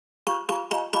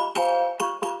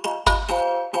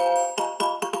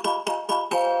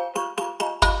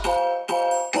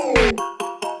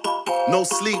no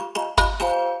sleep,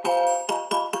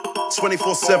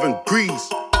 24/7, breeze.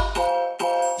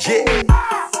 Yeah.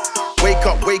 Wake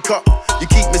up, you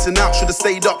keep missing out, should've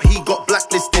stayed up. He got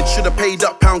blacklisted, should've paid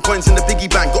up. Pound coins in the piggy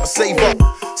bank, gotta save up.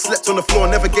 Slept on the floor,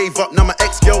 never gave up. Now my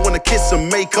ex-girl wanna kiss and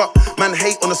make up. Man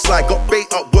hate on the slide, got bait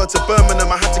up. Word to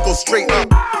Birmingham, I had to go straight up.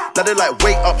 Now they like,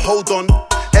 wait up, hold on.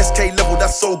 SK level,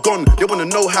 that's so gone. They wanna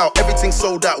know how everything's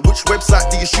sold out. Which website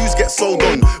do your shoes get sold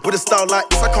on? With a style like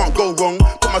this, I can't go wrong.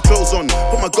 Put my clothes on,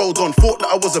 put my gold on. Thought that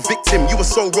I was a victim, you were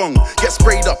so wrong. Get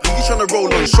sprayed up, who you tryna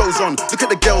roll on? Shows on, look at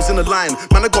the girls in the line.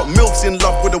 Man, I got milfs in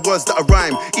love with the words that I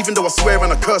rhyme. Even though I swear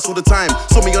and I curse all the time.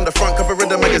 Saw me on the front cover of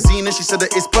the magazine and she said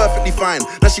that it's perfectly fine.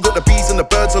 Now she got the bees and the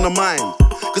birds on her mind.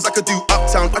 Cause I could do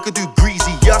uptown, I could do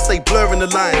greasy. Yeah, I say blurring the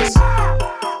lines.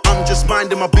 I'm just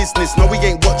minding my business, no we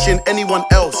ain't watching anyone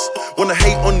else. Wanna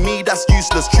hate on me, that's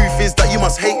useless. Truth is that you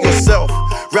must hate yourself.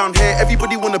 Round here,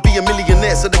 everybody wanna be a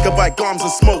millionaire so they can buy gums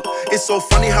and smoke. It's so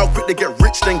funny how quick they get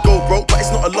rich then go broke, but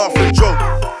it's not a laughing joke.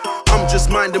 I'm just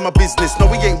minding my business, no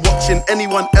we ain't watching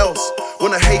anyone else.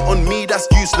 Wanna hate on me, that's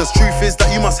useless. Truth is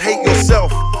that you must hate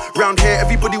yourself. Round here,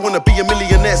 everybody wanna be a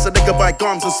millionaire so they can buy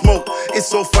gums and smoke. It's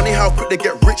so funny how quick they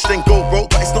get rich then go broke,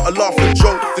 but it's not a laughing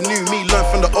joke. The new me learned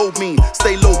from the old me.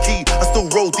 Stay low key, I still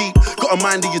roll deep. Got a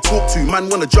mind that you talk to, man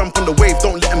wanna jump on the wave,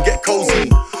 don't let them get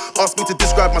cozy. Ask me to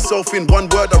describe myself in one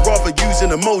word, I'd rather use an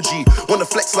emoji. Wanna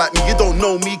flex like me, you don't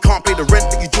know me. Can't pay the rent,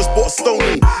 but you just bought a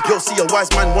stony. Yo, see, a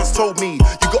wise man once told me,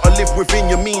 you gotta live within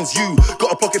your means. You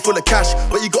got a pocket full of cash,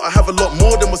 but you gotta have a lot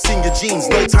more than what's in your jeans.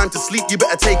 No time to sleep, you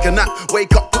better take a nap.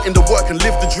 Wake up, put in the work and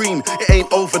live the dream. It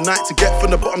ain't overnight to get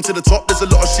from the bottom to the top. There's a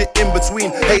lot of shit in between.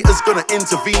 Haters gonna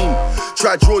intervene.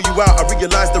 Try draw you out, I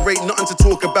realize there ain't nothing to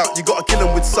talk about. You gotta kill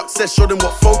them with success, show them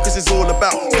what focus is all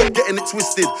about. Stop getting it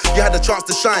twisted, you had a chance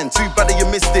to shine. Too bad that you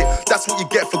missed it, that's what you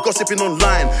get for gossiping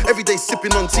online. Every day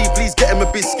sipping on tea, please get him a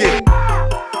biscuit.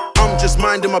 I'm just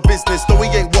minding my business, no we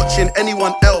ain't watching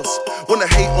anyone else. Wanna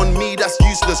hate on me, that's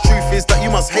useless. Truth is that you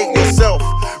must hate yourself.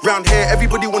 Round here,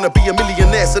 everybody wanna be a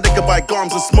millionaire so they can buy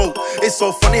gums and smoke. It's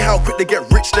so funny how quick they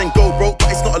get rich then go broke,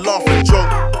 but it's not a laughing joke.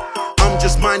 I'm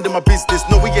just minding my business,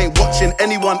 no we ain't watching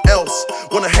anyone else.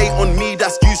 Wanna hate on me,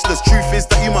 that's useless. Truth is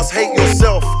that you must hate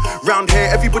yourself. Round here,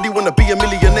 everybody wanna be a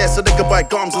millionaire so they can buy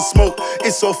gums and smoke.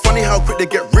 It's so funny how quick they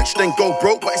get rich then go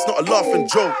broke, but it's not a laughing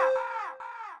joke.